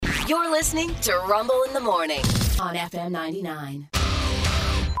You're listening to Rumble in the Morning on FM 99.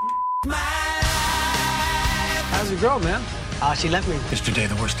 How's your girl, man? She left me. Yesterday,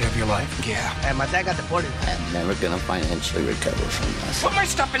 the worst day of your life? Yeah. And my dad got deported. I'm never gonna financially recover from this. Put my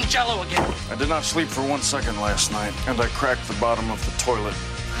stuff in Jell-O again. I did not sleep for 1 second last night, and I cracked the bottom of the toilet.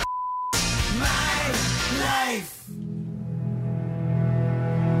 My life.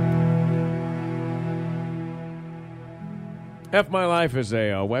 F My Life is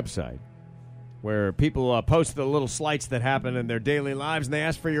a website where people post the little slights that happen in their daily lives, and they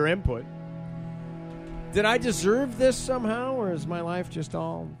ask for your input. Did I deserve this somehow, or is my life just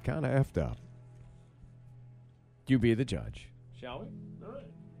all kind of effed up? You be the judge. Shall we? All right.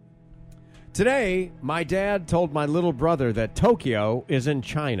 Today, my dad told my little brother that Tokyo is in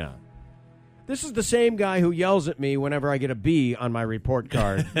China. This is the same guy who yells at me whenever I get a B on my report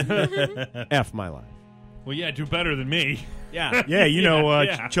card. F my life. Well, yeah, do better than me. Yeah. Yeah, you know, Do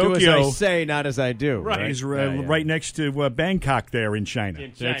as I Tokyo say, not as I do. right, is Yeah, yeah. right next to Bangkok there in China.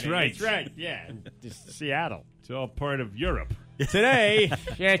 In China. That's right. That's right. Yeah. Just Seattle. It's all part of Europe. Today,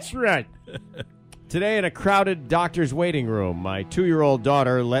 that's right. Today, in a crowded doctor's waiting room, my 2-year-old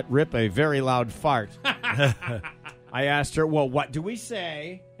daughter let rip a very loud fart. I asked her, well, what do we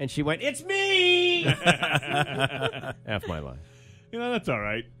say? And she went, it's me! F my life. You know, that's all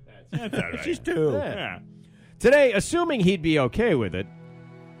right. That's all right. She's two. Yeah. Today, assuming he'd be okay with it,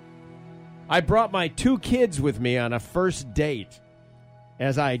 I brought my 2 kids with me on a first date.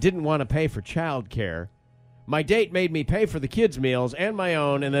 As I didn't want to pay for childcare, my date made me pay for the kids' meals and my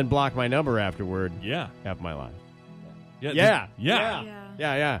own and then block my number afterward. Yeah. F my life. Yeah.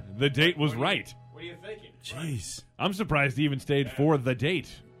 Yeah. The date was right. What are you thinking? Jeez. I'm surprised he even stayed for the date.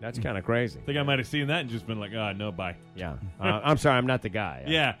 That's kind of crazy. I think I might have seen that and just been like, no, bye. Yeah. I'm sorry, I'm not the guy.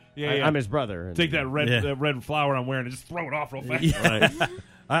 Yeah. I'm his brother. Take that red flower I'm wearing and just throw it off real fast. Right.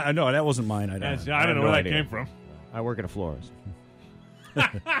 I know, that wasn't mine. I don't know where that came from. I work at a florist.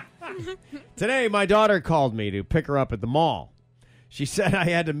 Today, my daughter called me to pick her up at the mall. She said I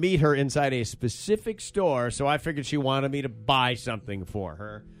had to meet her inside a specific store, so I figured she wanted me to buy something for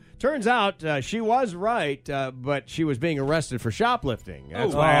her. Turns out she was right, but she was being arrested for shoplifting.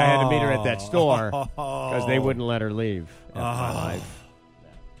 That's why I had to meet her at that store, because they wouldn't let her leave. That's my life.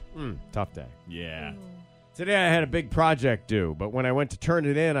 Tough day. Yeah. Today I had a big project due, but when I went to turn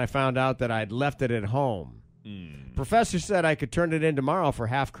it in, I found out that I'd left it at home. Professor said I could turn it in tomorrow for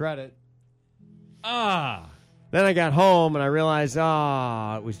half credit. Then I got home and I realized,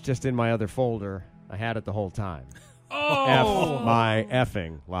 it was just in my other folder. I had it the whole time. F my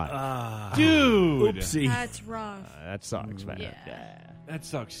effing life. Dude. Oopsie. That's rough. That sucks, man. Yeah. That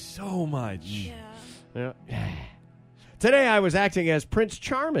sucks so much. Yeah. Yeah. Today I was acting as Prince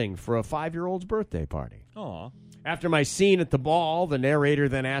Charming for a 5-year-old's birthday party. Aw. After my scene at the ball, the narrator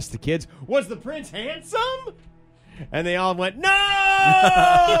then asked the kids, was the prince handsome? And they all went, no!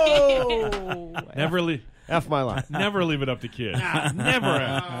 F my life. Never leave it up to kids. Never.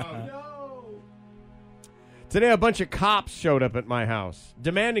 No. Today, a bunch of cops showed up at my house,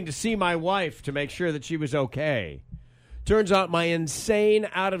 demanding to see my wife to make sure that she was okay. Turns out my insane,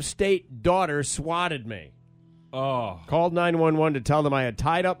 out-of-state daughter swatted me. Oh. Called 911 to tell them I had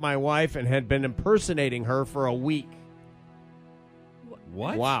tied up my wife and had been impersonating her for a week.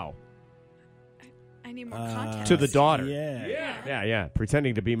 What? Wow. I need more context. To the daughter. Yeah.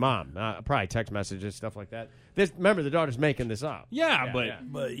 Pretending to be mom. Probably text messages, stuff like that. Remember, the daughter's making this up. Yeah,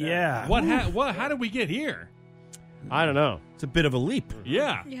 But yeah. How did we get here? I don't know. It's a bit of a leap.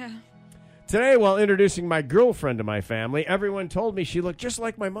 Yeah. Yeah. Today, while introducing my girlfriend to my family, everyone told me she looked just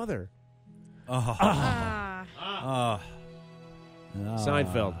like my mother. Seinfeld.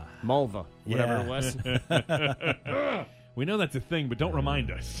 Mulva. Whatever it was. We know that's a thing, but don't remind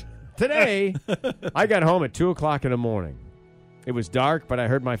us. Today, I got home at 2 o'clock in the morning. It was dark, but I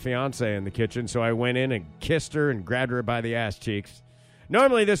heard my fiancée in the kitchen, so I went in and kissed her and grabbed her by the ass cheeks.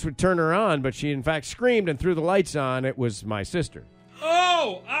 Normally, this would turn her on, but she, in fact, screamed and threw the lights on. It was my sister.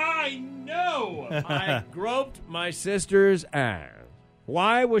 Oh, I know. I groped my sister's ass.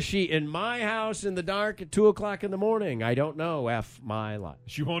 Why was she in my house in the dark at 2 o'clock in the morning? I don't know. F my life.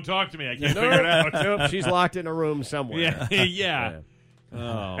 She won't talk to me. I can't figure it out. Nope, she's locked in a room somewhere. Yeah.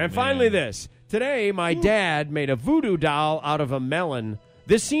 Oh, and finally this. Today, my dad made a voodoo doll out of a melon.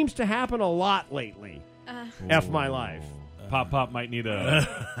 This seems to happen a lot lately. F my life. Pop might need a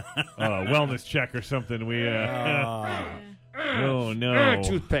wellness check or something. Oh, no.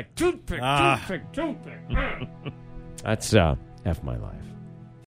 Toothpick. That's F my life.